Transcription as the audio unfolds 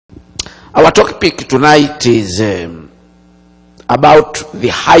Our topic tonight is about the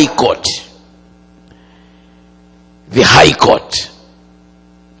High Court. The High Court.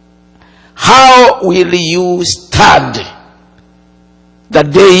 How will you stand the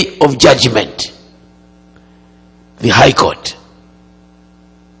day of judgment? The High Court.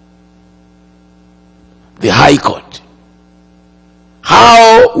 The High Court.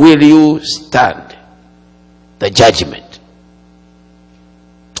 How will you stand the judgment?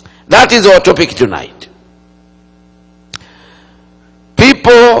 That is our topic tonight.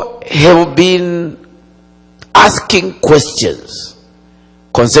 People have been asking questions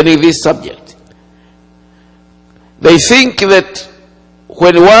concerning this subject. They think that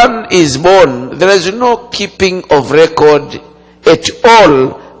when one is born, there is no keeping of record at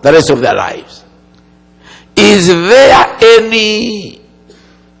all the rest of their lives. Is there any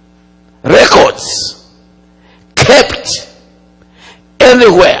records kept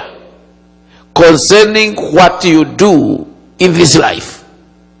anywhere concerning what you do in this life?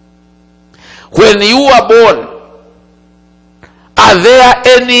 When you are born, are there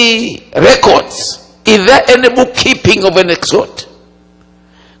any records? Is there any bookkeeping of any sort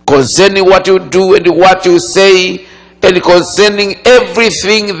concerning what you do and what you say, and concerning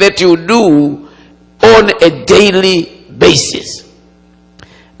everything that you do on a daily basis?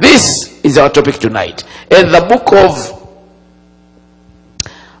 This is our topic tonight. And the book of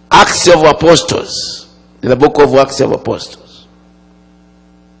Acts of Apostles, in the book of Acts of Apostles,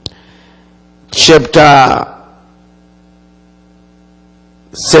 chapter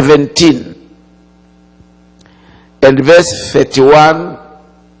 17 and verse 31,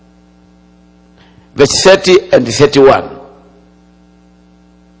 verse 30 and 31.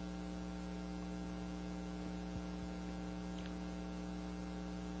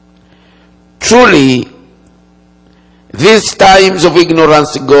 Truly, these times of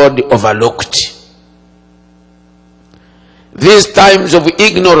ignorance God overlooked. These times of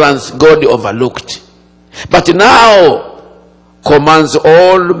ignorance God overlooked. But now commands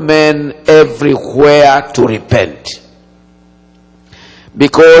all men everywhere to repent,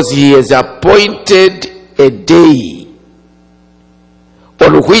 because he has appointed a day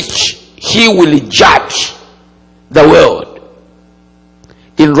on which he will judge the world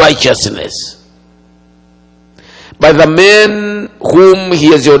in righteousness by the men whom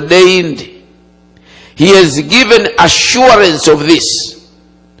he has ordained. He has given assurance of this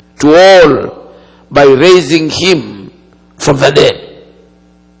to all by raising him from the dead.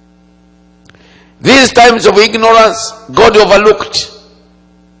 These times of ignorance God overlooked.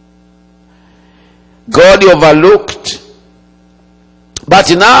 God overlooked.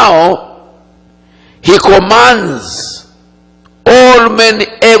 But now he commands all men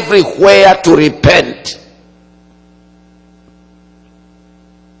everywhere to repent.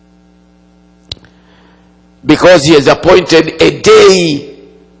 Because he has appointed a day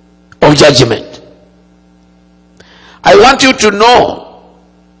of judgment. I want you to know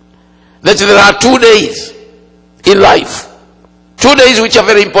that there are 2 days in life. 2 days which are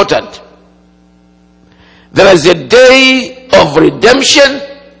very important. There is a day of redemption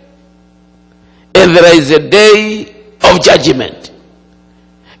and there is a day of judgment.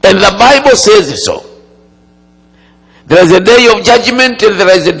 And the Bible says so. There is a day of judgment and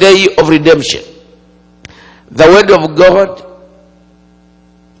there is a day of redemption. The word of God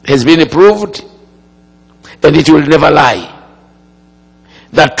has been approved and it will never lie.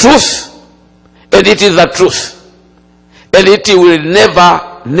 The truth, and it is the truth, and it will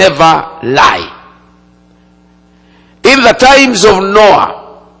never, never lie. In the times of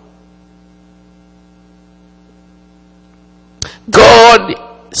Noah, God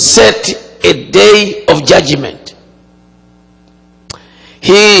set a day of judgment.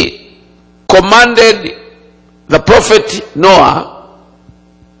 He commanded the prophet Noah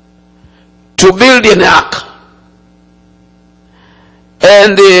to build an ark,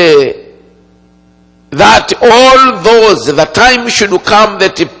 and that all those, the time should come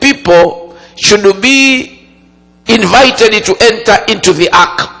that people should be invited to enter into the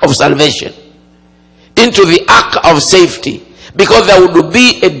ark of salvation, into the ark of safety, because there would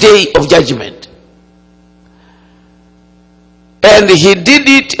be a day of judgment. And he did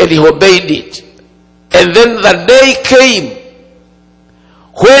it and he obeyed it. And then the day came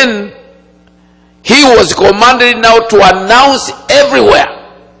when he was commanded now to announce everywhere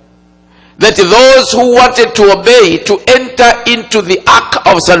that those who wanted to obey to enter into the ark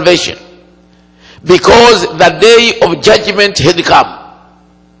of salvation, because the day of judgment had come.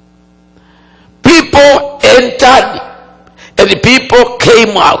 People entered and people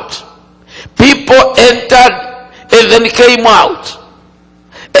came out. People entered and then came out.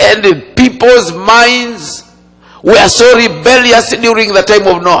 And people's minds were so rebellious during the time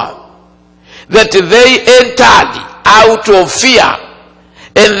of Noah that they entered out of fear,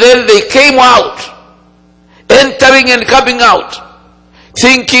 and then they came out, entering and coming out,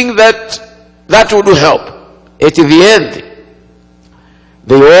 thinking that that would help. At the end,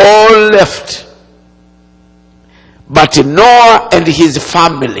 they all left. But Noah and his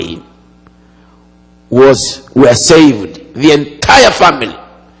family were saved. The entire family,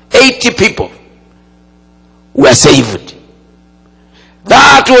 80 people, were saved.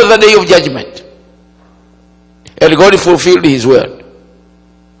 That was the day of judgment. And God fulfilled his word.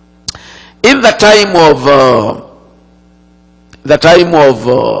 In the time of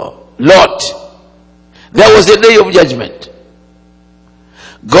Lot, there was a day of judgment.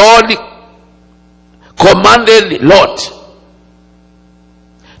 God commanded Lot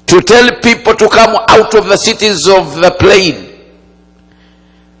to tell people to come out of the cities of the plain.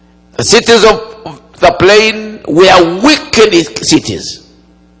 The cities of the plain were wicked cities.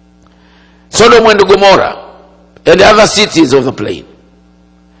 Sodom and Gomorrah and other cities of the plain.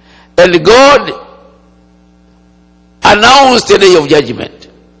 And God announced a day of judgment.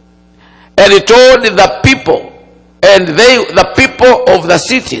 And he told the people, and the people of the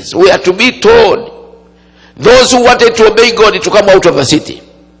cities were to be told, those who wanted to obey God, to come out of the city.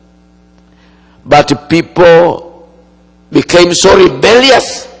 But people became so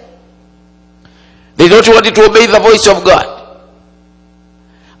rebellious. They don't want to obey the voice of God.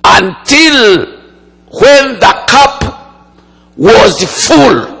 Until when the cup was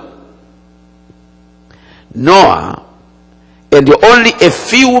full, Noah and only a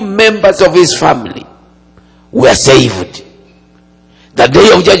few members of his family were saved. The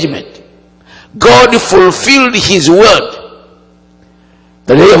day of judgment, God fulfilled his word.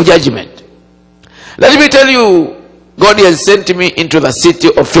 The day of judgment. Let me tell you, God has sent me into the city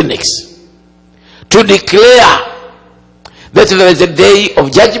of Phoenix to declare that there is a day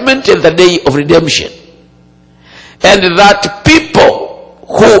of judgment and the day of redemption, and that people,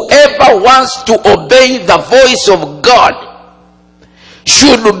 whoever wants to obey the voice of God,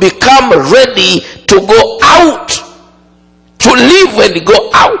 should become ready to go out, to live and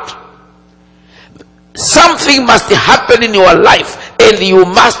go out. Something must happen in your life, and you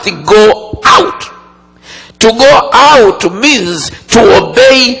must go out. To go out means to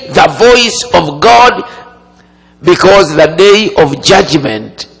obey the voice of God, because the day of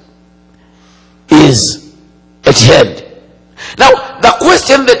judgment is at hand. Now, the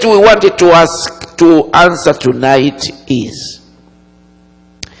question that we wanted to answer tonight is,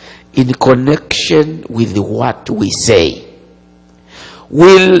 in connection with what we say,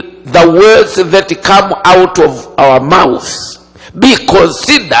 will the words that come out of our mouths be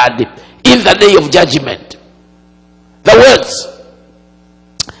considered in the day of judgment? The words.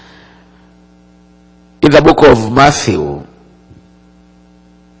 In the book of Matthew,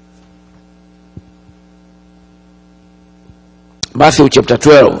 Matthew chapter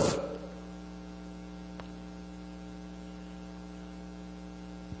 12,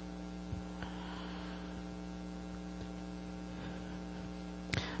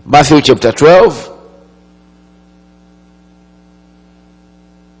 Matthew chapter 12,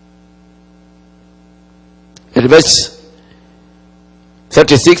 and verse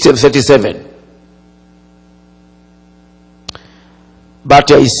 36 and 37.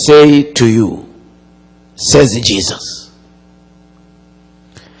 But I say to you, says Jesus,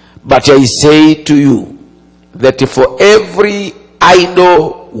 but I say to you that for every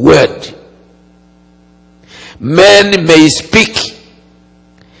idle word men may speak,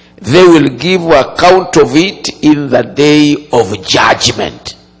 they will give account of it in the day of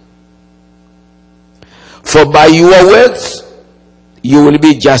judgment. For by your words you will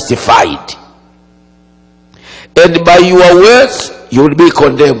be justified, and by your words you will be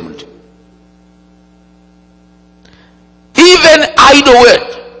condemned. Even idle word,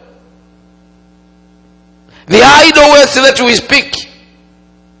 the idle words that we speak,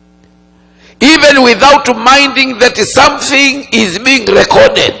 even without minding that something is being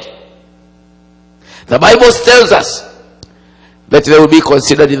recorded, the Bible tells us that they will be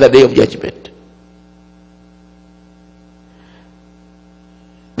considered in the day of judgment.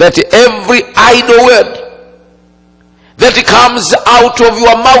 That every idle word that comes out of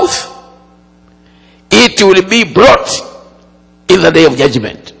your mouth, it will be brought in the day of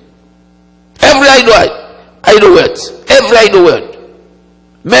judgment. Every idle words, every idle word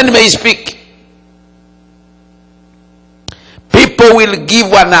men may speak, people will give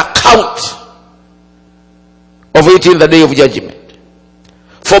an account of it in the day of judgment.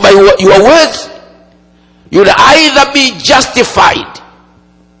 For by your words you'll either be justified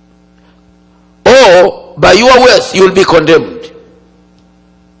by your words you will be condemned.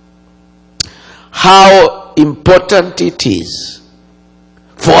 How important it is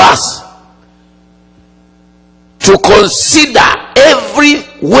for us to consider every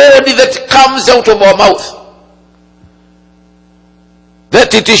word that comes out of our mouth,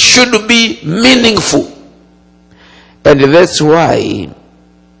 that it should be meaningful. And that's why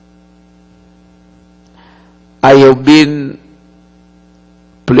I have been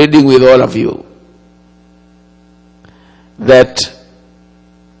pleading with all of you that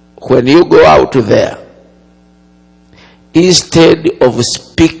when you go out there, instead of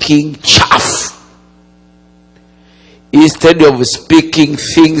speaking chaff, instead of speaking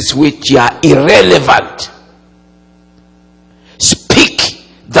things which are irrelevant, speak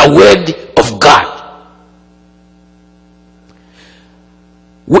the word of God.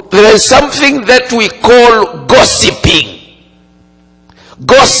 There is something that we call gossiping.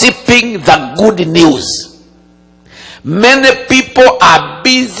 Gossiping the good news. Many people are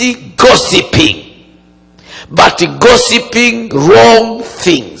busy gossiping, but gossiping wrong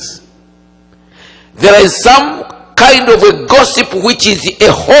things. There is some kind of a gossip which is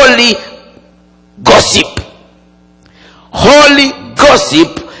a holy gossip. Holy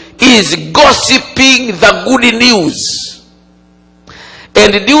gossip is gossiping the good news.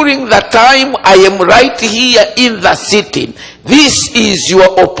 And during the time I am right here in the city, this is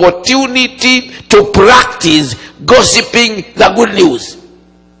your opportunity to practice gossiping the good news.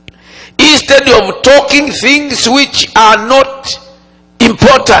 Instead of talking things which are not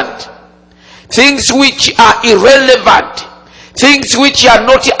important, things which are irrelevant, things which are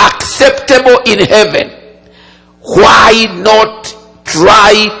not acceptable in heaven, why not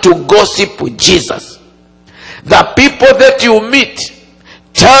try to gossip with Jesus? The people that you meet,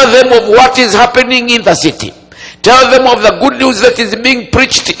 tell them of what is happening in the city. Tell them of the good news that is being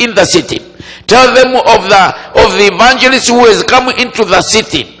preached in the city. Tell them of the evangelist who has come into the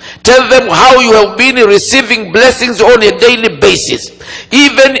city. Tell them how you have been receiving blessings on a daily basis.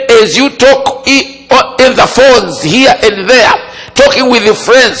 Even as you talk in the phones here and there, talking with your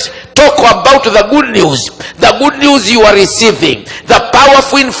friends, talk about the good news you are receiving, the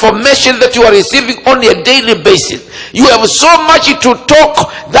powerful information that you are receiving on a daily basis. You have so much to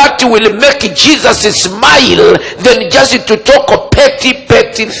talk that will make Jesus smile than just to talk of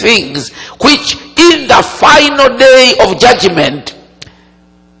petty things, which in the final day of judgment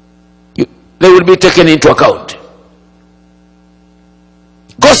they will be taken into account.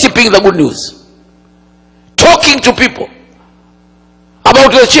 Gossiping the good news, talking to people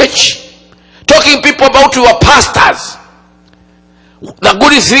about the church, talking people about your pastors, the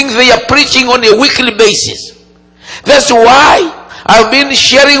good things they are preaching on a weekly basis. That's why I've been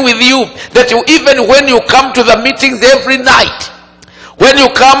sharing with you that even when you come to the meetings every night, when you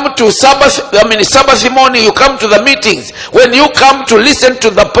come to Sabbath morning, you come to the meetings, when you come to listen to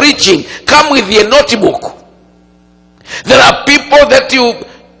the preaching, come with your notebook. There are people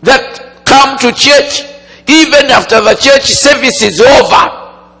that come to church even after the church service is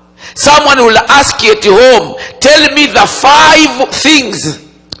over. Someone will ask you at home, tell me the 5 things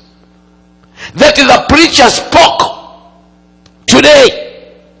that the preacher spoke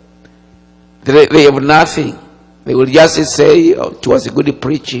today. They have nothing. They will just say, oh, it was a good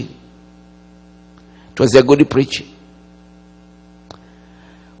preaching. It was a good preaching.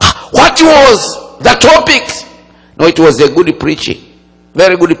 What was the topic? No, it was a good preaching.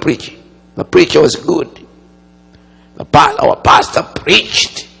 Very good preaching. The preacher was good. Our pastor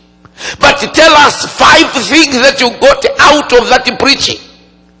preached. But tell us 5 things that you got out of that preaching.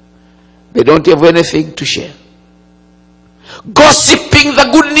 They don't have anything to share. Gossiping the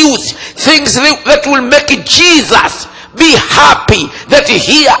good news, things that will make Jesus be happy that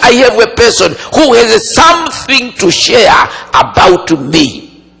here I have a person who has something to share about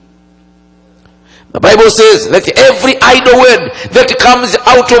me. The Bible says that every idle word that comes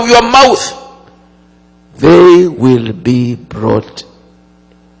out of your mouth, they will be brought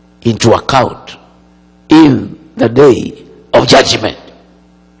into account in the day of judgment.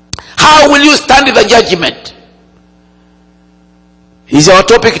 How will you stand in the judgment? Is our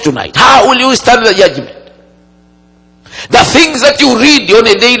topic tonight. How will you stand in the judgment? The things that you read on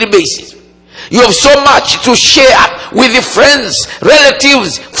a daily basis, you have so much to share with your friends,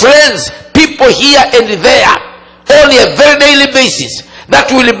 relatives, friends, people here and there on a very daily basis that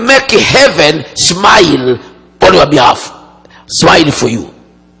will make heaven smile on your behalf, smile for you.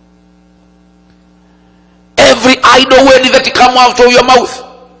 Every idle word that comes out of your mouth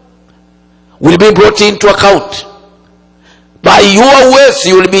will be brought into account. By your words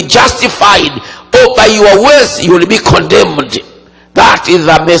you will be justified, or by your words you will be condemned. That is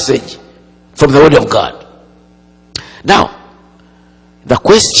the message from the word of God. Now, the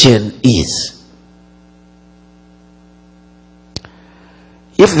question is,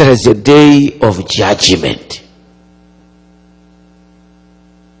 if there is a day of judgment,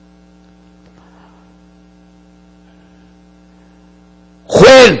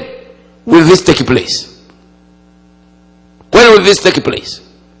 when will this take place? When will this take place?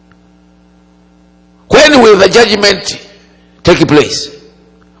 When will the judgment take place?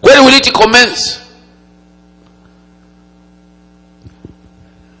 When will it commence?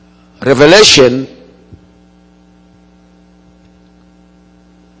 Revelation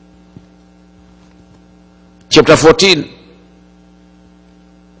chapter 14.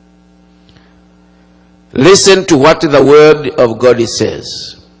 Listen to what the word of God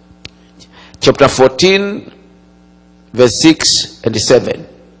says. Chapter 14, verse 6 and 7.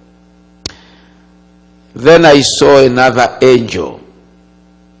 Then I saw another angel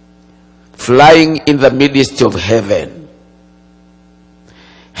flying in the midst of heaven,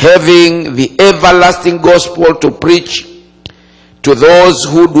 having the everlasting gospel to preach to those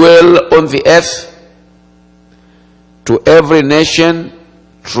who dwell on the earth, to every nation,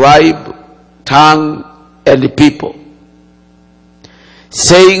 tribe, tongue, and people,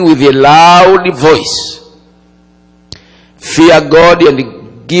 saying with a loud voice, fear God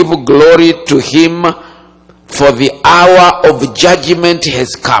and give glory to him, for the hour of judgment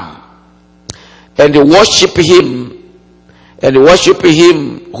has come, and worship him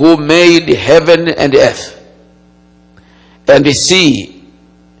who made heaven and earth, and the sea,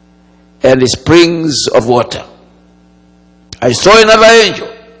 and the springs of water. I saw another angel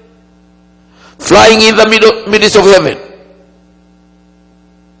flying in the midst of heaven,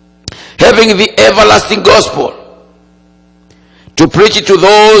 having the everlasting gospel to preach it to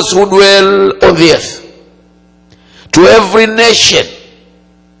those who dwell on the earth, to every nation,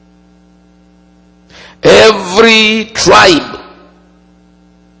 every tribe,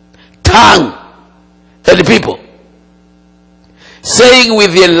 tongue, and people, saying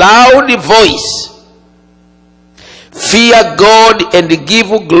with a loud voice, fear God and give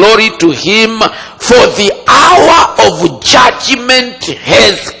glory to him, for the hour of judgment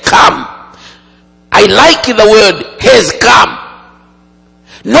has come. I like the word has come,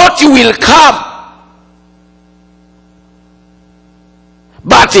 not will come,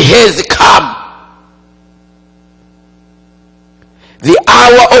 but has come. The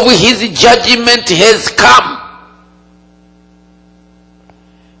hour of his judgment has come.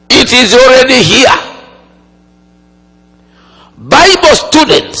 It is already here. Bible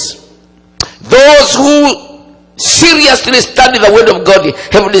students, those who seriously study the word of God,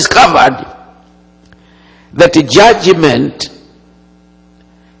 have discovered that judgment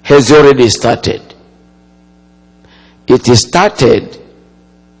has already started. It started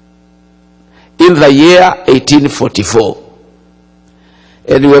in the year 1844,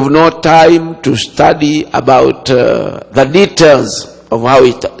 and we have no time to study about the details of how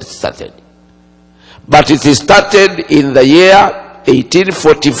it started. But it started in the year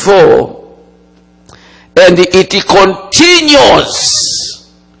 1844, and it continues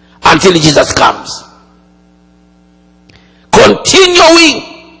until Jesus comes. Continuing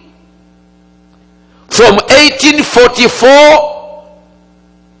from 1844,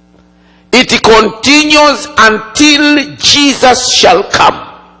 it continues until Jesus shall come.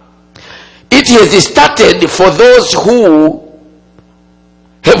 It has started for those who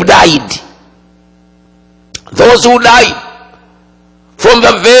have died. Those who died from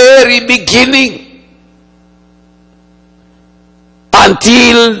the very beginning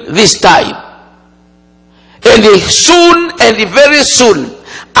until this time. And soon, and very soon,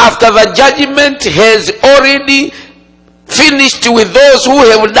 after the judgment has already finished with those who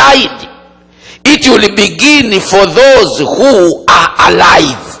have died, it will begin for those who are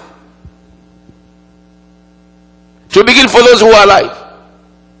alive. To begin for those who are alive.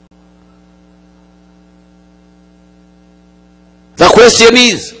 The question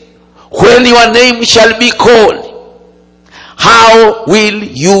is, when your name shall be called, how will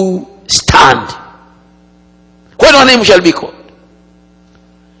you stand? When your name shall be called.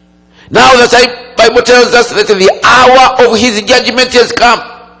 Now the Bible tells us that the hour of his judgment has come.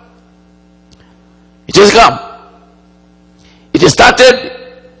 It has come. It started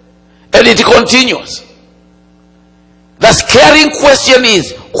and it continues. The scaring question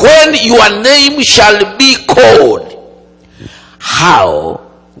is, when your name shall be called, how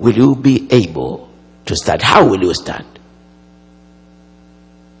will you be able to stand? How will you stand?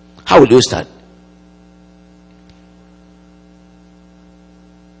 How will you stand?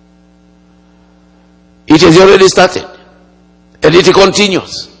 It has already started, and it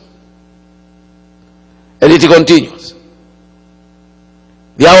continues. And it continues.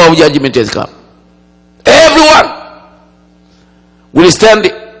 The hour of judgment has come. Everyone will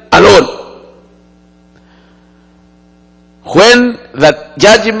stand alone. When that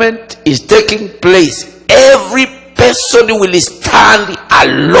judgment is taking place, every person will stand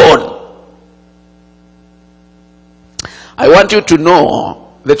alone. I want you to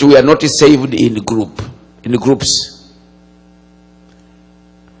know that we are not saved in groups.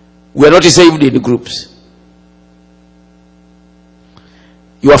 We are not saved in groups.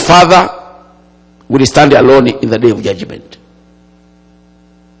 Your father will stand alone in the day of judgment.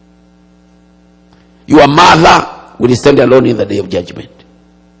 Your mother will stand alone in the day of judgment.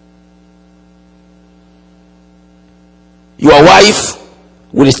 Your wife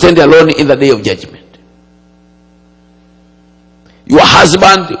will stand alone in the day of judgment. Your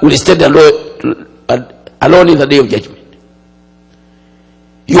husband will stand alone in the day of judgment.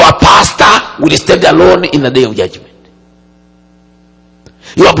 Your pastor will stand alone in the day of judgment.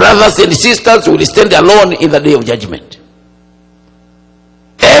 Your brothers and sisters will stand alone in the day of judgment.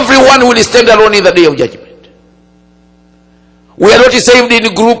 Everyone will stand alone in the day of judgment. We are not saved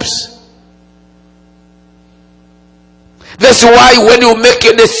in groups. That's why when you make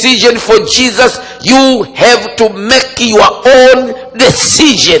a decision for Jesus, you have to make your own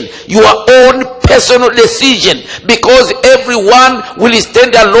decision, your own personal decision, because everyone will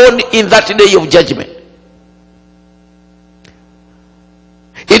stand alone in that day of judgment.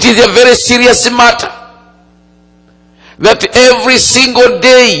 It is a very serious matter that every single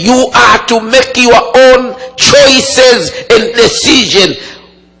day you are to make your own choices and decisions,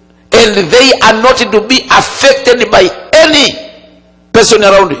 and they are not to be affected by any person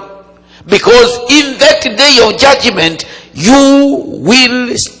around you, because in that day of judgment you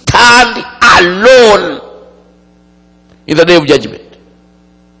will stand alone. In the day of judgment,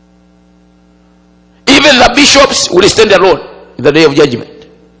 even the bishops will stand alone in the day of judgment.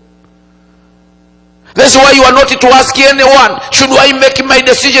 That's why you are not to ask anyone, should I make my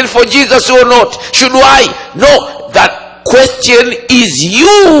decision for Jesus or not? Should I? No, that question is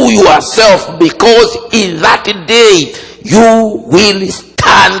you yourself, because in that day you will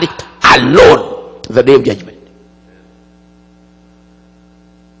stand alone in the day of judgment.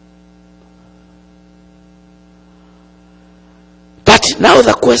 But now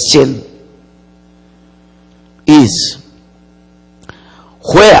the question is,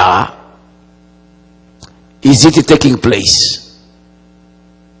 where is it taking place?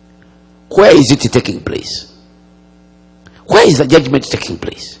 Where is it taking place? Where is the judgment taking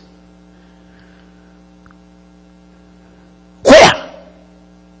place? Where?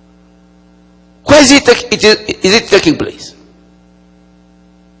 Where is it taking place?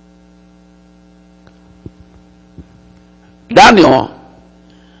 Daniel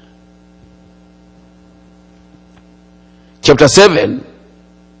chapter 7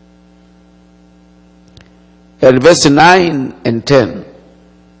 and verse 9 and 10.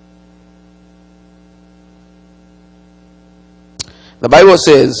 The Bible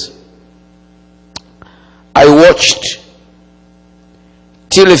says, I watched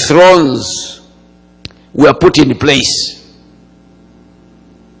till the thrones were put in place,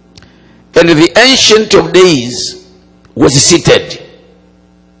 and the Ancient of Days was seated.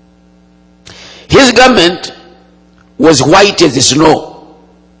 His garment was white as snow,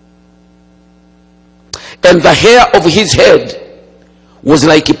 and the hair of his head was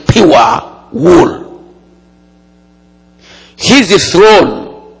like pure wool. His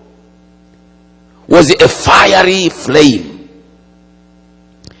throne was a fiery flame,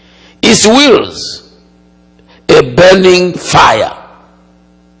 his wheels a burning fire,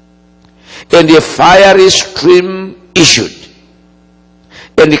 and a fiery stream issued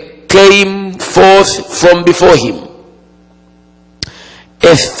and came forth from before him.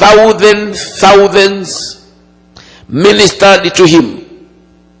 1,000 thousands ministered to him.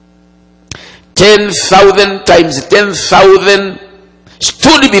 10,000 times 10,000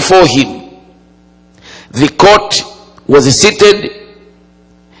 stood before him. The court was seated,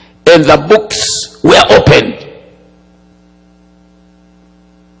 and the books were opened.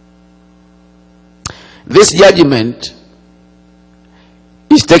 This judgment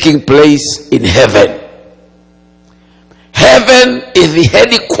is taking place in heaven. Heaven is the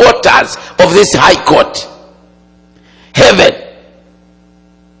headquarters of this high court. Heaven.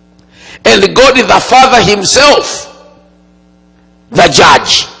 And God is the Father himself, the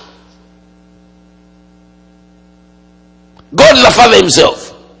judge. God is the Father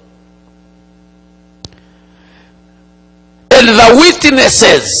himself. And the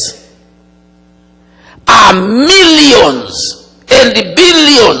witnesses are millions and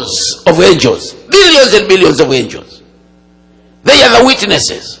billions of angels. Billions and billions of angels. They are the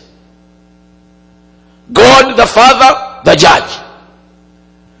witnesses. God the Father, the judge.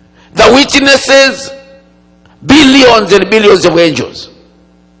 The witnesses, billions and billions of angels.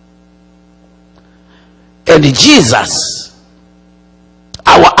 And Jesus,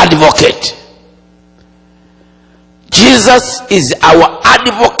 our advocate. Jesus is our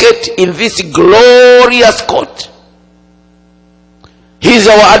advocate in this glorious court. He is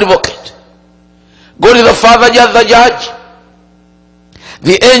our advocate. God is the Father, the judge,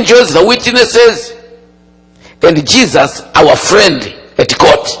 the angels, the witnesses, and Jesus, our friend at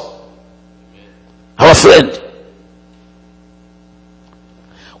court. Our friend.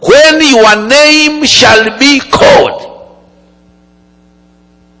 When your name shall be called,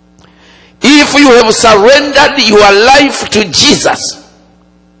 if you have surrendered your life to Jesus,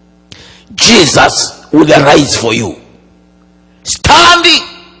 Jesus will arise for you. Standing.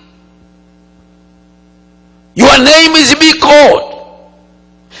 Your name is be called,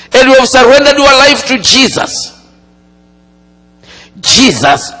 and you have surrendered your life to Jesus.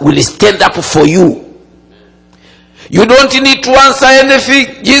 Jesus will stand up for you. You don't need to answer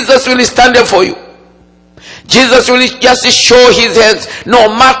anything. Jesus will stand up for you. Jesus will just show his hands, no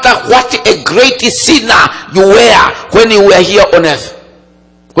matter what a great sinner you were when you were here on earth.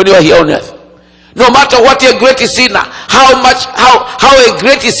 When you were here on earth. No matter what a great sinner, how a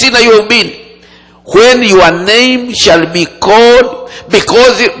great sinner you have been. When your name shall be called,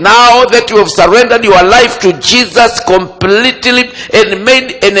 because now that you have surrendered your life to Jesus completely and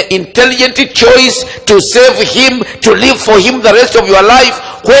made an intelligent choice to serve him, to live for him the rest of your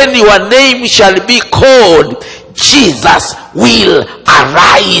life, when your name shall be called, Jesus will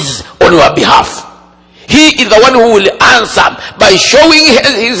arise on your behalf. He is the one who will answer by showing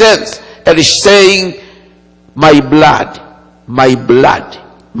his hands and saying, my blood, my blood,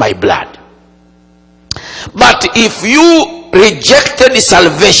 my blood. But if you rejected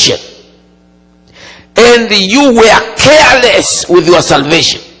salvation and you were careless with your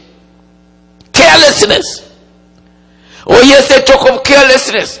salvation, carelessness, oh yes, they talk of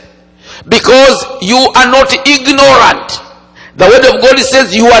carelessness, because you are not ignorant. The word of God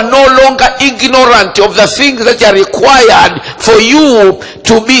says you are no longer ignorant of the things that are required for you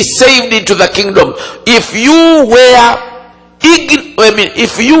to be saved into the kingdom. If you were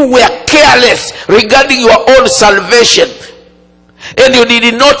if you were careless regarding your own salvation and you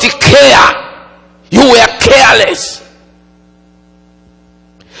did not care, you were careless.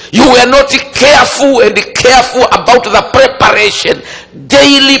 You were not careful about the preparation,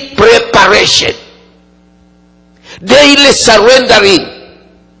 daily preparation, daily surrendering.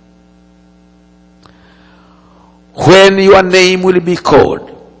 When your name will be called,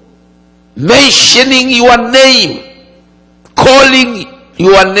 mentioning your name, calling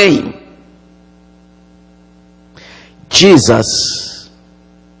your name, Jesus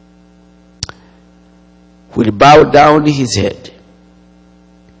will bow down his head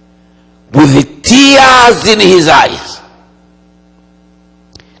with tears in his eyes.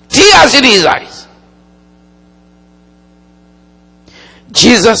 Tears in his eyes.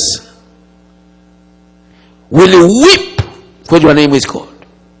 Jesus will weep when your name is called.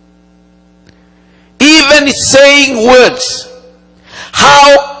 Even saying words,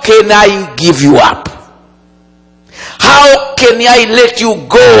 how can I give you up? How can I let you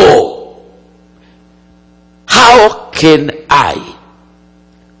go? How can I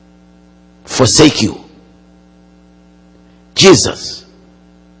forsake you? Jesus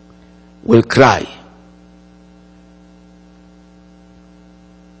will cry.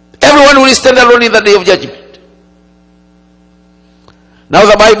 Everyone will stand alone in the day of judgment. Now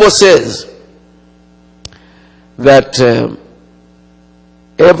the Bible says that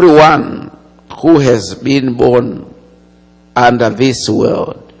everyone who has been born under this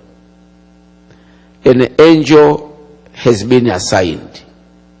world, an angel has been assigned.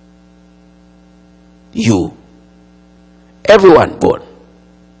 You, everyone born,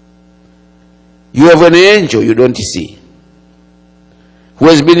 you have an angel you don't see, who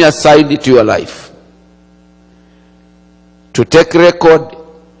has been assigned to your life to take record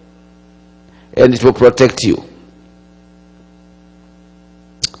and it will protect you.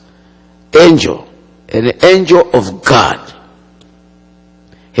 Angel, an angel of God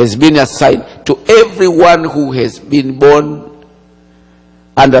has been assigned to everyone who has been born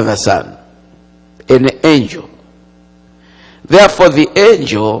under the sun. An angel. Therefore the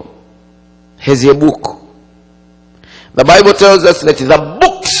angel has a book. The Bible tells us that the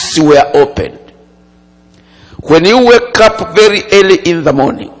books were opened. When you wake up very early in the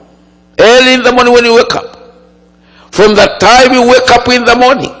morning when you wake up, from the time you wake up in the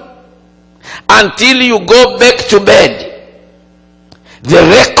morning until you go back to bed, the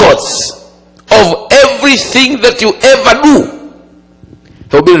records of everything that you ever do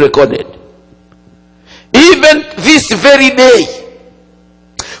will be recorded. Even this very day,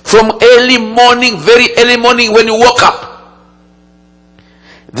 from early morning, very early morning when you woke up,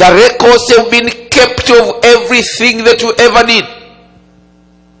 the records have been kept of everything that you ever did.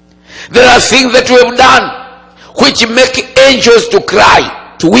 There are things that you have done which make angels to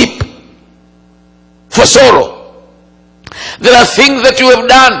cry, to weep for sorrow. There are things that you have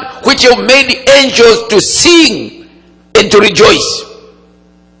done which have made angels to sing and to rejoice.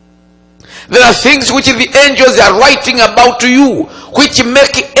 There are things which the angels are writing about to you which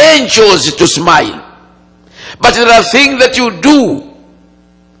make angels to smile. But there are things that you do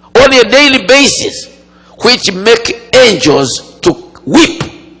on a daily basis which make angels to weep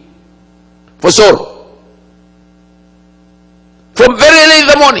for sorrow. From very early in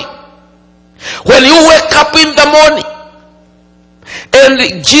the morning, when you wake up in the morning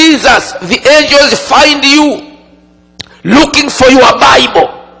and Jesus, the angels find you looking for your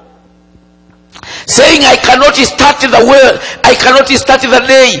Bible, saying, I cannot start the world, I cannot start the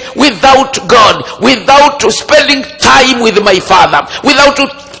day without God, without spending time with my Father, without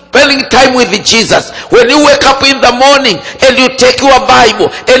spending time with Jesus. When you wake up in the morning and you take your Bible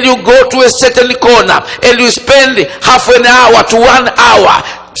and you go to a certain corner and you spend half an hour to 1 hour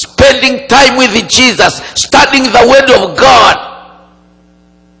spending time with Jesus, studying the Word of God,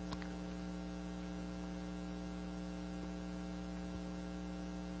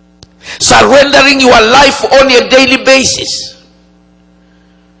 surrendering your life on a daily basis,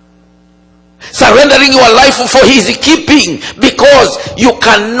 surrendering your life for His keeping, because you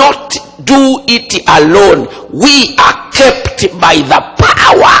cannot do it alone. We are kept by the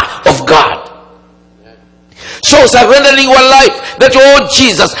power of God. So surrendering your life, that, oh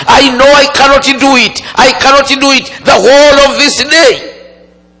Jesus, I know I cannot do it, I cannot do it the whole of this day.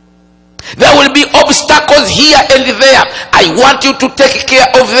 There will be obstacles here and there. I want you to take care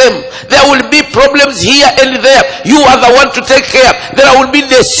of them. There will be problems here and there. You are the one to take care. There will be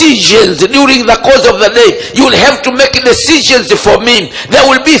decisions during the course of the day. You will have to make decisions for me. There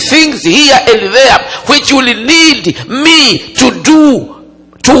will be things here and there which you will need me to do,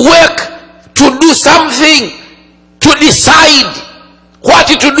 to work, to do something, to decide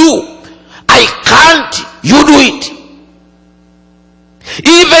what to do. I can't, you do it.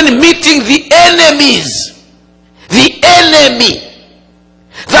 Even meeting the enemies, the enemy,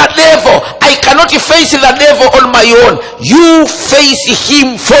 the devil. I cannot face the devil on my own. You face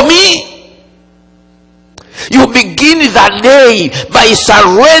him for me. You begin the day by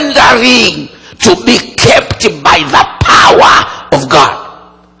surrendering to be kept by the power of God.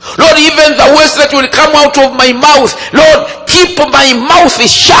 Lord, even the words that will come out of my mouth, Lord, keep my mouth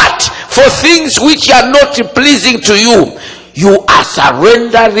shut for things which are not pleasing to you. You are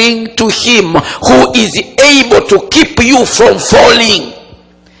surrendering to Him who is able to keep you from falling.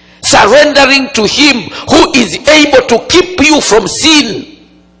 Surrendering to Him who is able to keep you from sin.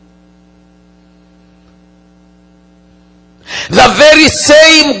 The very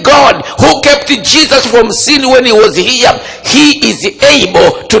same God who kept Jesus from sin when He was here, He is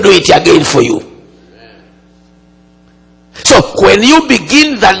able to do it again for you. So when you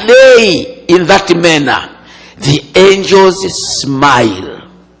begin the day in that manner, the angels smile.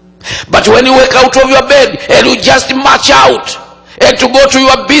 But when you wake out of your bed and you just march out and to go to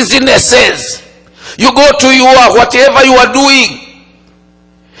your businesses, you go to your whatever you are doing,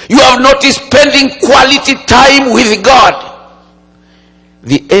 you have not spending quality time with God,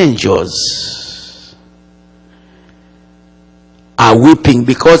 the angels are weeping,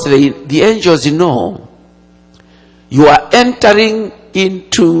 because the angels know you are entering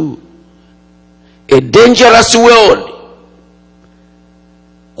into a dangerous world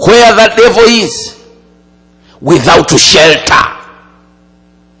where the devil is without shelter.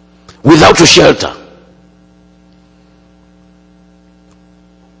 Without shelter.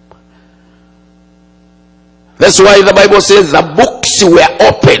 That's why the Bible says the books were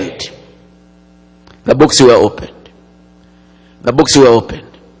opened. The books were opened. The books were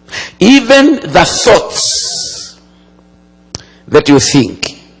opened. Even the thoughts that you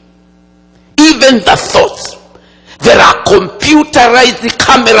think, even the thoughts, there are computerized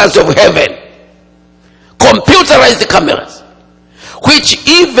cameras of heaven, computerized cameras, which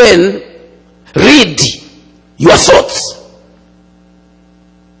even read your thoughts.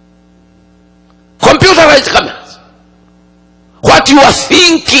 Computerized cameras. What you are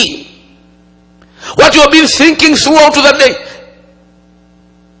thinking, what you have been thinking throughout the day,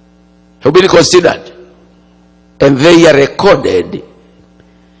 have been considered, and they are recorded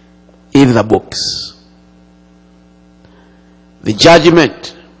in the books. The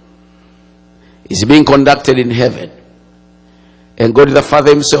judgment is being conducted in heaven. And God the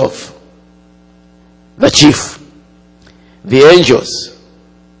Father himself, the chief, the angels,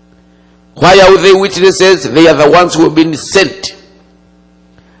 why are they witnesses? They are the ones who have been sent.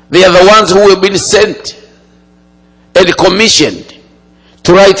 They are the ones who have been sent and commissioned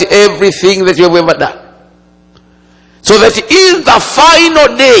to write everything that you have ever done. So that in the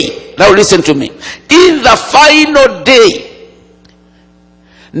final day, now listen to me, in the final day,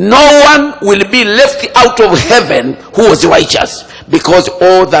 no one will be left out of heaven who was righteous, because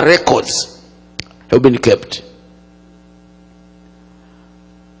all the records have been kept.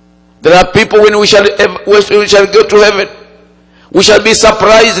 There are people, when we shall go to heaven, we shall be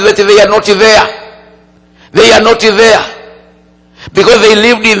surprised that they are not there. They are not there. Because they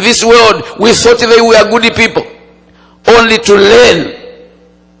lived in this world, we thought they were good people, only to learn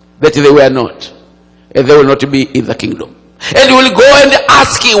that they were not. And they will not be in the kingdom. And you will go and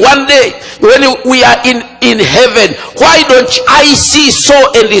ask you one day, when we are in heaven, why don't I see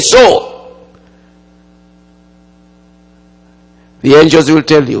so and so? The angels will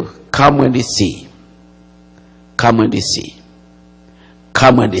tell you, come and see. Come and see.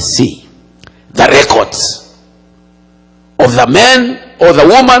 Come and see the records of the man or the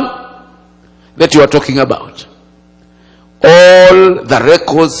woman that you are talking about. All the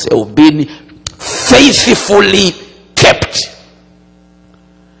records have been faithfully kept.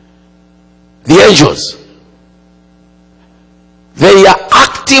 The angels, they are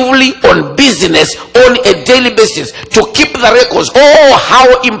actively on business on a daily basis to keep the records. Oh,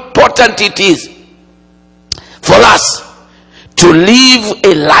 how important it is for us to live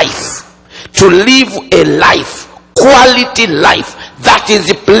a life, quality life that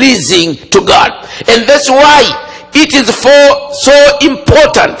is pleasing to God. And that's why it is so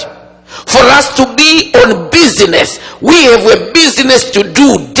important for us to be on business. We have a business to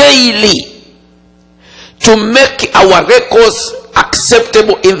do daily to make our records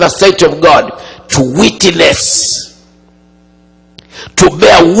acceptable in the sight of God, to witness, to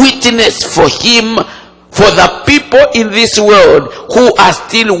bear witness for him, for the people in this world who are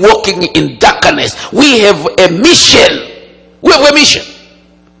still walking in darkness. We have a mission. We have a mission.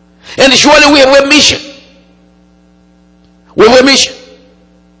 And surely we have a mission. We have a mission.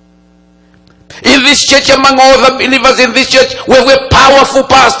 In this church, among all the believers in this church, we have a powerful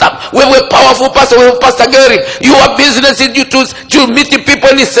pastor. We have a powerful pastor. We have Pastor Gary. Your business is to meet the people.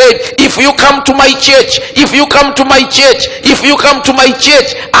 And he said, if you come to my church, I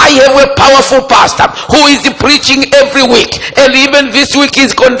have a powerful pastor who is preaching every week. And even this week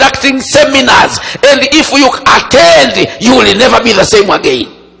is conducting seminars. And if you attend, you will never be the same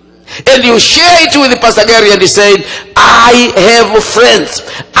again. And you share it with Pastor Gary, and he said, I have friends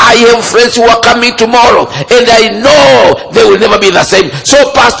who are coming tomorrow, and I know they will never be the same. So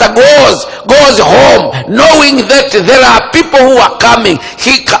Pastor goes home knowing that there are people who are coming.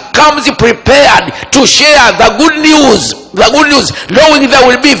 He comes prepared to share the good news, knowing there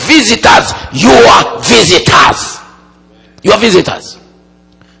will be visitors. Your visitors.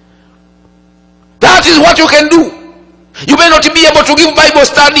 That is what you can do. You may not be able to give Bible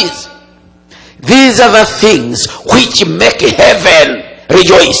studies. These are the things which make heaven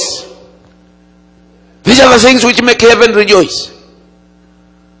rejoice. These are the things which make heaven rejoice.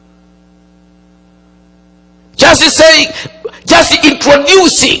 Just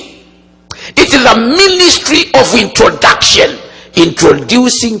introducing. It is a ministry of introduction.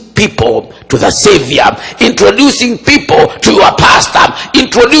 Introducing people to the Savior, introducing people to your pastor,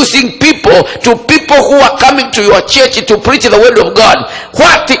 introducing people to people who are coming to your church to preach the word of God.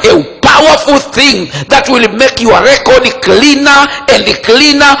 What a powerful thing that will make your record cleaner and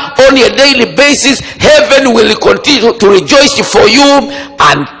cleaner on a daily basis. Heaven will continue to rejoice for you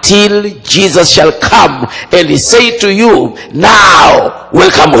until Jesus shall come and say to you, now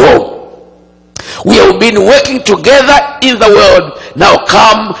welcome home. We have been working together in the world. Now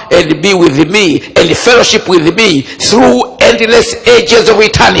come and be with me and fellowship with me through endless ages of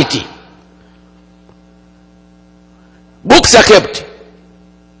eternity. Books are kept.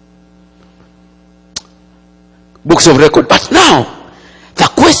 Books of record. But now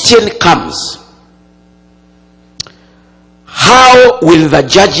the question comes, how will the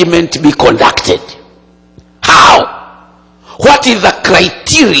judgment be conducted? How? What is the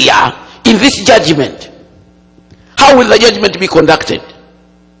criteria in this judgment? How will the judgment be conducted?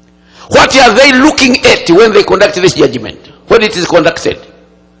 What are they looking at when they conduct this judgment? When it is conducted?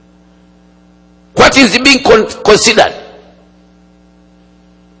 What is being considered?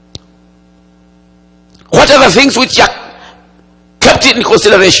 What are the things which are kept in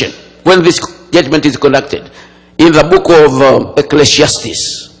consideration when this judgment is conducted? in the book of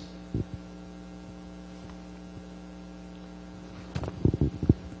Ecclesiastes.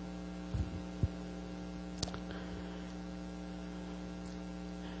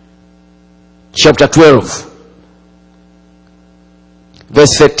 Chapter 12,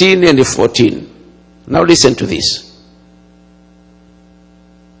 verse 13 and 14. Now listen to this.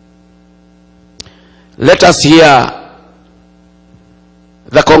 Let us hear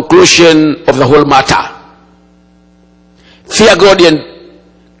the conclusion of the whole matter. Fear God and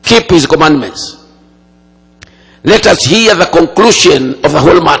keep his commandments. Let us hear the conclusion of the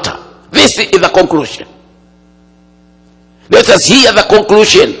whole matter. This is the conclusion. Let us hear the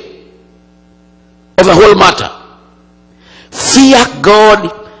conclusion of the whole matter. Fear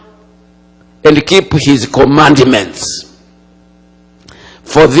God and keep his commandments,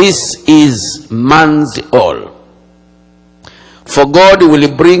 for this is man's all. For God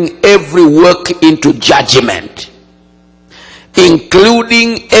will bring every work into judgment,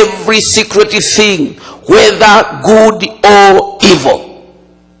 including every secret thing, whether good or evil.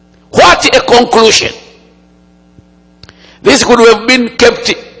 What a conclusion! This could have been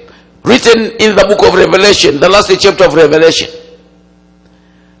kept written in the book of Revelation, the last chapter of Revelation.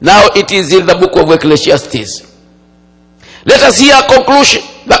 Now it is in the book of Ecclesiastes. Let us hear a conclusion,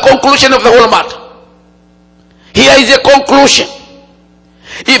 the conclusion of the whole matter. Here is a conclusion.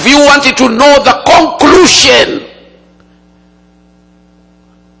 If you wanted to know the conclusion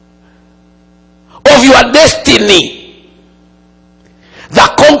of your destiny,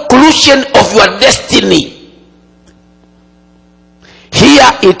 the conclusion of your destiny,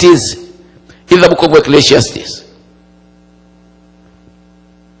 here it is in the book of Ecclesiastes.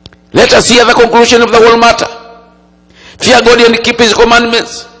 Let us hear the conclusion of the whole matter. Fear God and keep his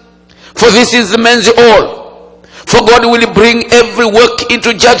commandments, for this is man's all. For God will bring every work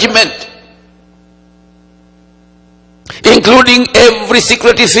into judgment, including every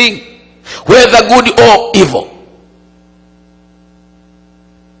secret thing, whether good or evil.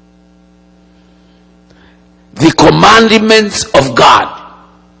 The commandments of God.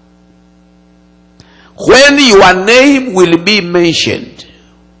 When your name will be mentioned,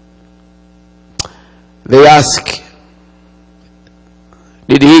 they ask,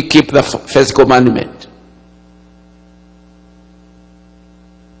 did he keep the first commandment?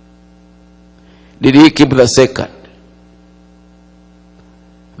 Did he keep the second?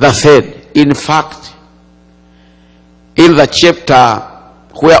 The third? In fact, in the chapter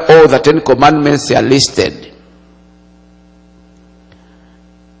where all the 10 commandments are listed,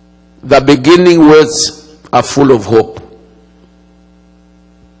 the beginning words are full of hope.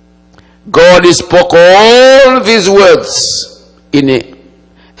 God spoke all these words in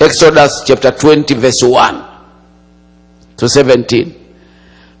Exodus chapter 20 verse 1 to 17.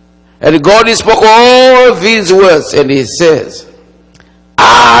 And God spoke all these words and he says,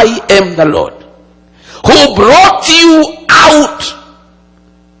 I am the Lord who brought you out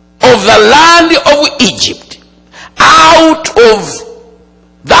of the land of Egypt, out of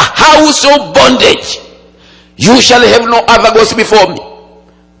the house of bondage. You shall have no other gods before me.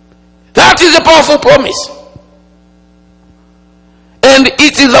 That is a powerful promise. And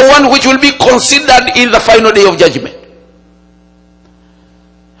it is the one which will be considered in the final day of judgment.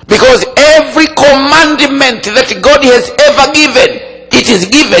 Because every commandment that God has ever given, it is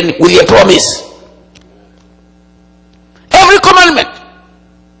given with a promise. Every commandment.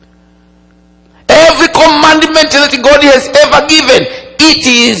 Every commandment that God has ever given, it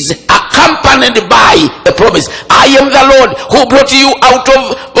is accompanied by a promise. I am the Lord who brought you out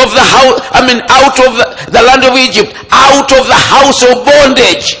of the house, out of the land of Egypt, out of the house of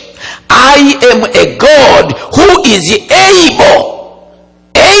bondage. I am a God who is able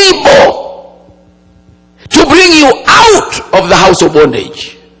to bring you out of the house of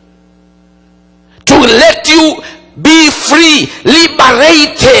bondage, to let you be free,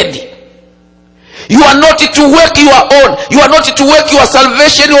 liberated. You are not to work your own. You are not to work your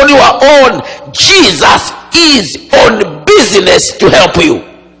salvation on your own. Jesus is on business to help you.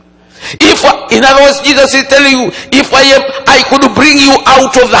 If, in other words, Jesus is telling you, if I could bring you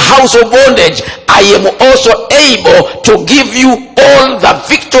out of the house of bondage, I am also able to give you all the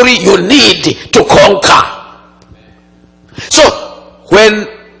victory you need to conquer. So, when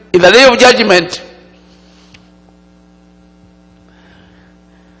in the day of judgment,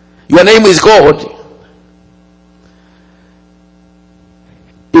 your name is God,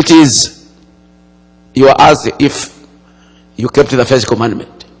 it is, you are asked if you kept the first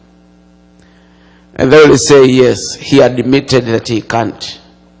commandment. And they will say, yes, he admitted that he can't,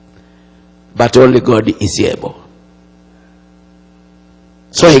 but only God is able.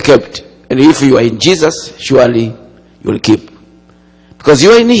 So he kept. And if you are in Jesus, surely you will keep. Because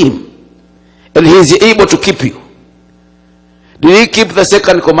you are in him. And he is able to keep you. Did he keep the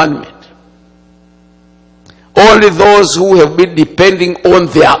second commandment? Only those who have been depending on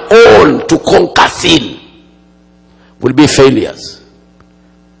their own to conquer sin will be failures.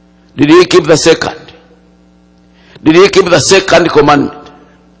 Did he keep the second? Did he keep the second commandment?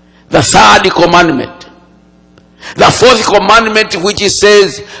 The third commandment? The fourth commandment, which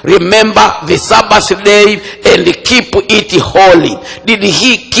says, remember the Sabbath day and keep it holy. Did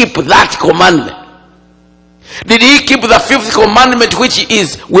he keep that commandment? Did he keep the fifth commandment, which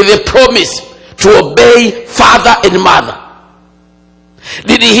is with a promise to obey father and mother?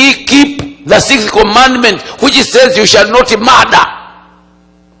 Did he keep the sixth commandment, which says you shall not murder?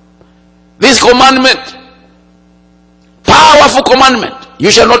 This commandment, powerful commandment,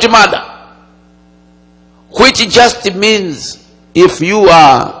 you shall not murder, which just means if you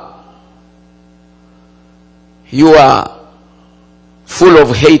are full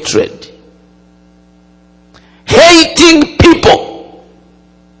of hatred, hating people,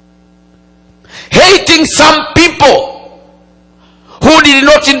 hating some people who did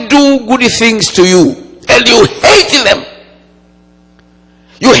not do good things to you, and you hate them.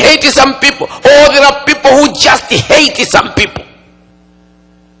 You hate some people, or there are people who just hate some people.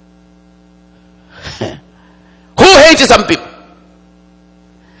 Who hates some people?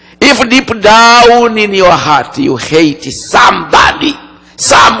 If deep down in your heart you hate somebody,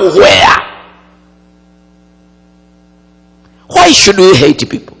 somewhere, why should we hate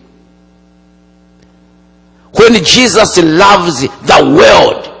people? When Jesus loves the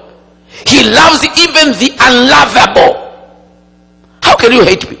world, he loves even the unlovable. How can you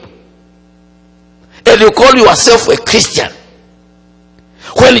hate people? And you call yourself a Christian,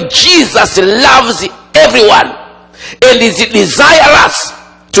 when Jesus loves everyone and is desirous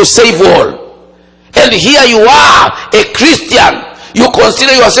to save all. And here you are, a Christian. You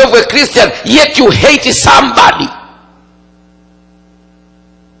consider yourself a Christian, yet you hate somebody.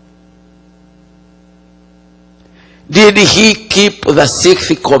 Did he keep the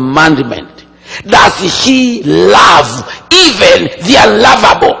sixth commandment? Does he love even the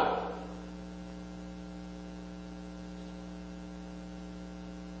unlovable?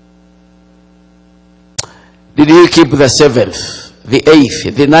 Did he keep the seventh, the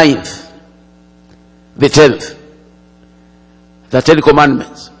eighth, the ninth, the 10th, the 10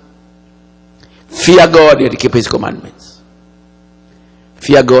 commandments? Fear God and keep his commandments.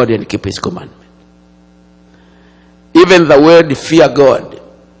 Fear God and keep his commandments. Even the word fear God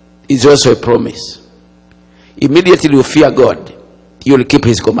is also a promise. Immediately you fear God, you will keep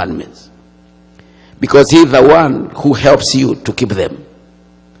his commandments, because he is the one who helps you to keep them.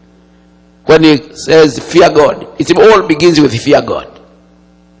 When he says fear God, it all begins with fear God.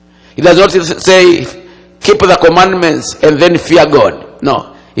 He does not say keep the commandments and then fear God.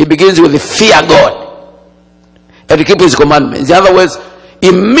 No, he begins with fear God and keep his commandments. In other words,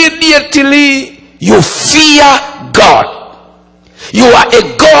 immediately you fear God. You are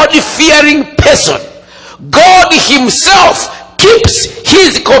a God-fearing person. God himself keeps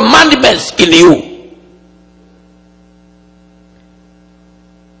his commandments in you.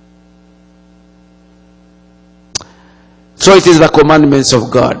 So it is the commandments of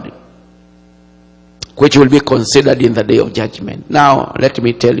God which will be considered in the day of judgment. Now, let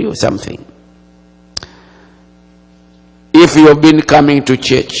me tell you something. If you have been coming to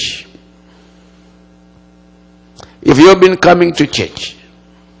church, if you have been coming to church,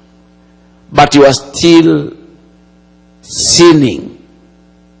 but you are still sinning,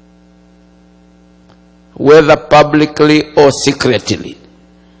 whether publicly or secretly,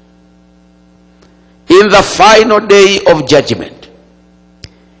 in the final day of judgment,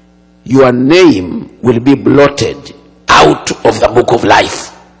 your name will be blotted out of the book of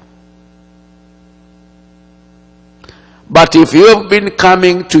life. But if you have been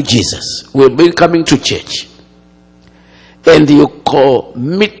coming to Jesus, we have been coming to church, and you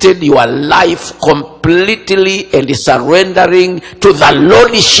committed your life completely and surrendering to the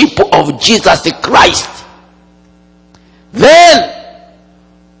lordship of Jesus Christ, then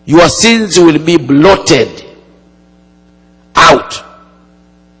your sins will be blotted out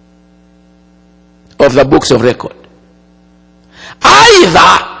of the books of record.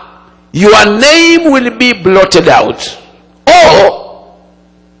 Either your name will be blotted out, or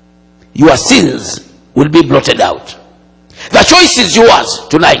your sins will be blotted out. The choice is yours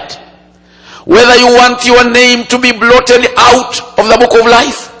tonight, whether you want your name to be blotted out of the book of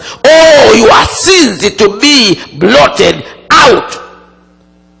life, or your sins to be blotted out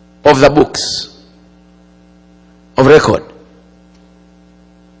of the books of record.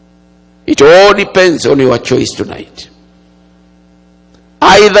 It all depends on your choice tonight.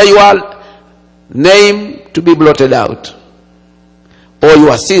 Either your name to be blotted out, or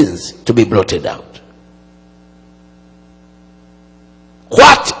your sins to be blotted out.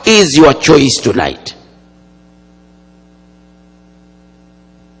 What is your choice tonight?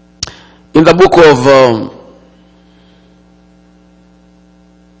 In the book of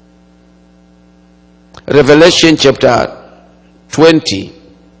Revelation chapter 20,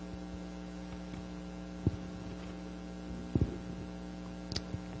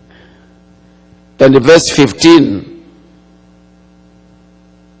 and verse 15,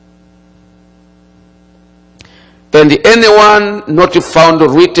 and anyone not found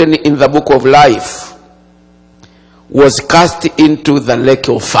written in the book of life was cast into the lake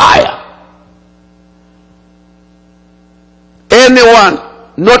of fire. Anyone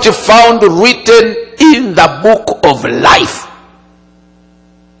not found written in the book of life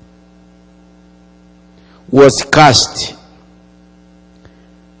was cast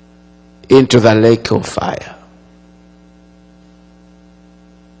into the lake of fire.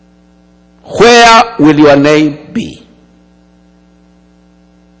 Where will your name be?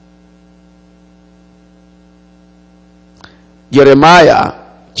 Jeremiah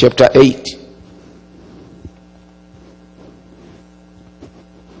chapter 8.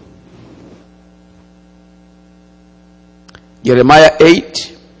 Jeremiah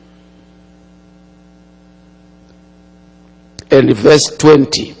 8 and verse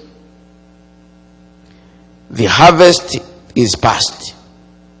 20. The harvest is past.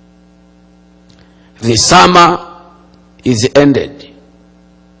 The summer is ended.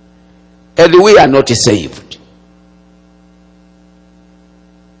 And we are not saved.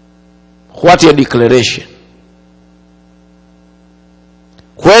 What a declaration.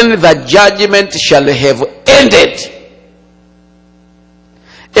 When the judgment shall have ended,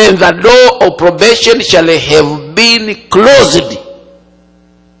 and the door of probation shall have been closed,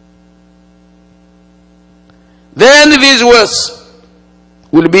 then these words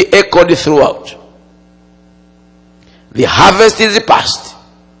will be echoed throughout. The harvest is past.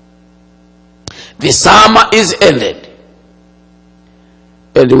 The summer is ended.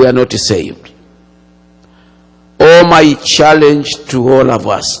 And we are not saved. Oh, my challenge to all of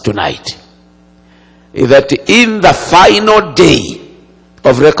us tonight is that in the final day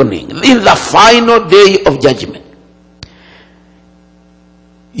of reckoning, in the final day of judgment,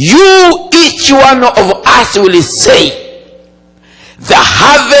 you, each one of us, will say, the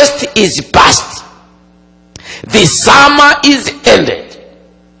harvest is past, the summer is ended,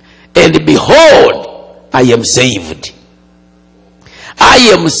 and behold, I am saved. I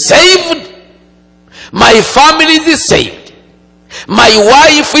am saved. My family is saved. My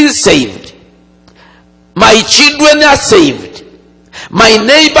wife is saved. My children are saved. My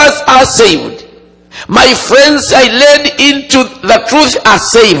neighbors are saved. My friends I led into the truth are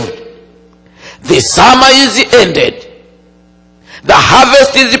saved. The summer is ended. The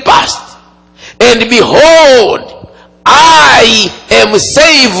harvest is past. And behold, I am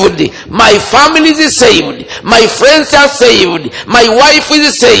saved. My family is saved. My friends are saved. My wife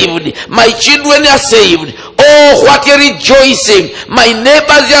is saved. My children are saved. Oh, what a rejoicing. My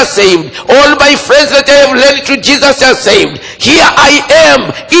neighbors are saved. All my friends that I have led to Jesus are saved. Here I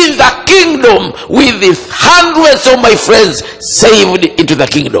am in the kingdom with the hundreds of my friends saved into the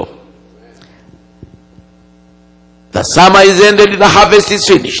kingdom. The summer is ended, the harvest is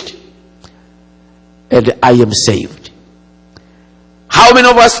finished, and I am saved. How many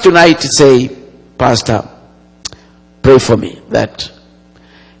of us tonight say, Pastor, pray for me that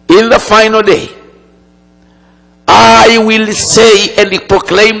in the final day I will say and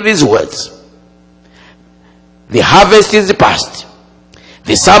proclaim these words: the harvest is past,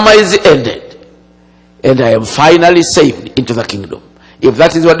 the summer is ended, and I am finally saved into the kingdom. If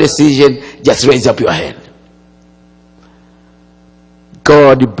that is your decision, just raise up your hand.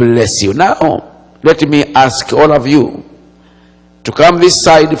 God bless you. Now, let me ask all of you to come this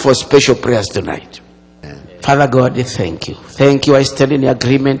side for special prayers tonight. Father God, thank you. Thank you. I stand in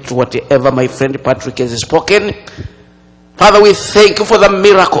agreement to whatever my friend Patrick has spoken. Father, we thank you for the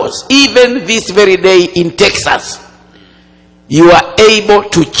miracles. Even this very day in Texas, you are able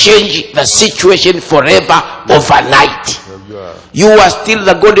to change the situation forever overnight. You are still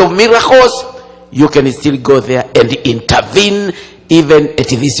the God of miracles. You can still go there and intervene even at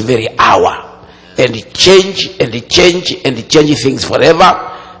this very hour, and change things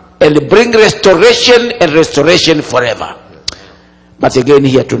forever, and bring restoration and restoration forever. But again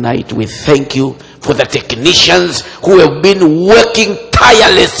here tonight, we thank you for the technicians who have been working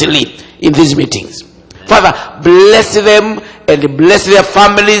tirelessly in these meetings. Father, bless them and bless their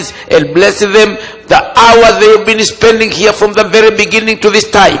families and bless them. The hours they have been spending here from the very beginning to this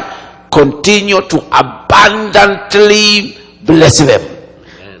time, continue to abundantly bless them.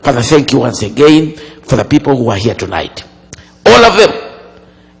 Father, thank you once again for the people who are here tonight. All of them.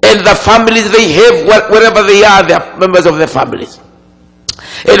 And the families they have, wherever they are, they are members of their families.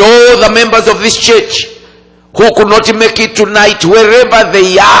 And all the members of this church who could not make it tonight, wherever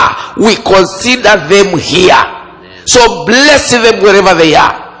they are, we consider them here. So bless them wherever they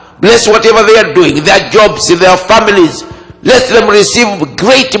are. Bless whatever they are doing, their jobs, their families. Let them receive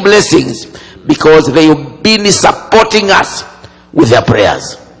great blessings because they have been supporting us with their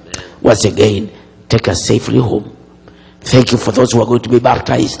prayers. Once again, take us safely home. Thank you for those who are going to be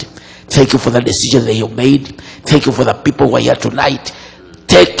baptized. Thank you for the decision they have made. Thank you for the people who are here tonight.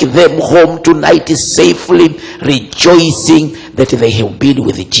 Take them home tonight safely, rejoicing that they have been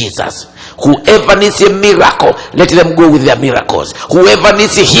with Jesus. Whoever needs a miracle, let them go with their miracles. Whoever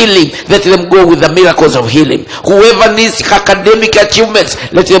needs healing, let them go with the miracles of healing. Whoever needs academic achievements,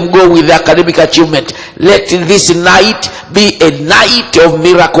 let them go with the academic achievement. Let this night be a night of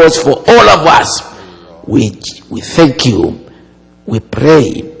miracles for all of us. We thank you, we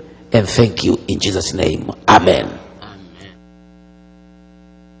pray and thank you in Jesus' name. Amen.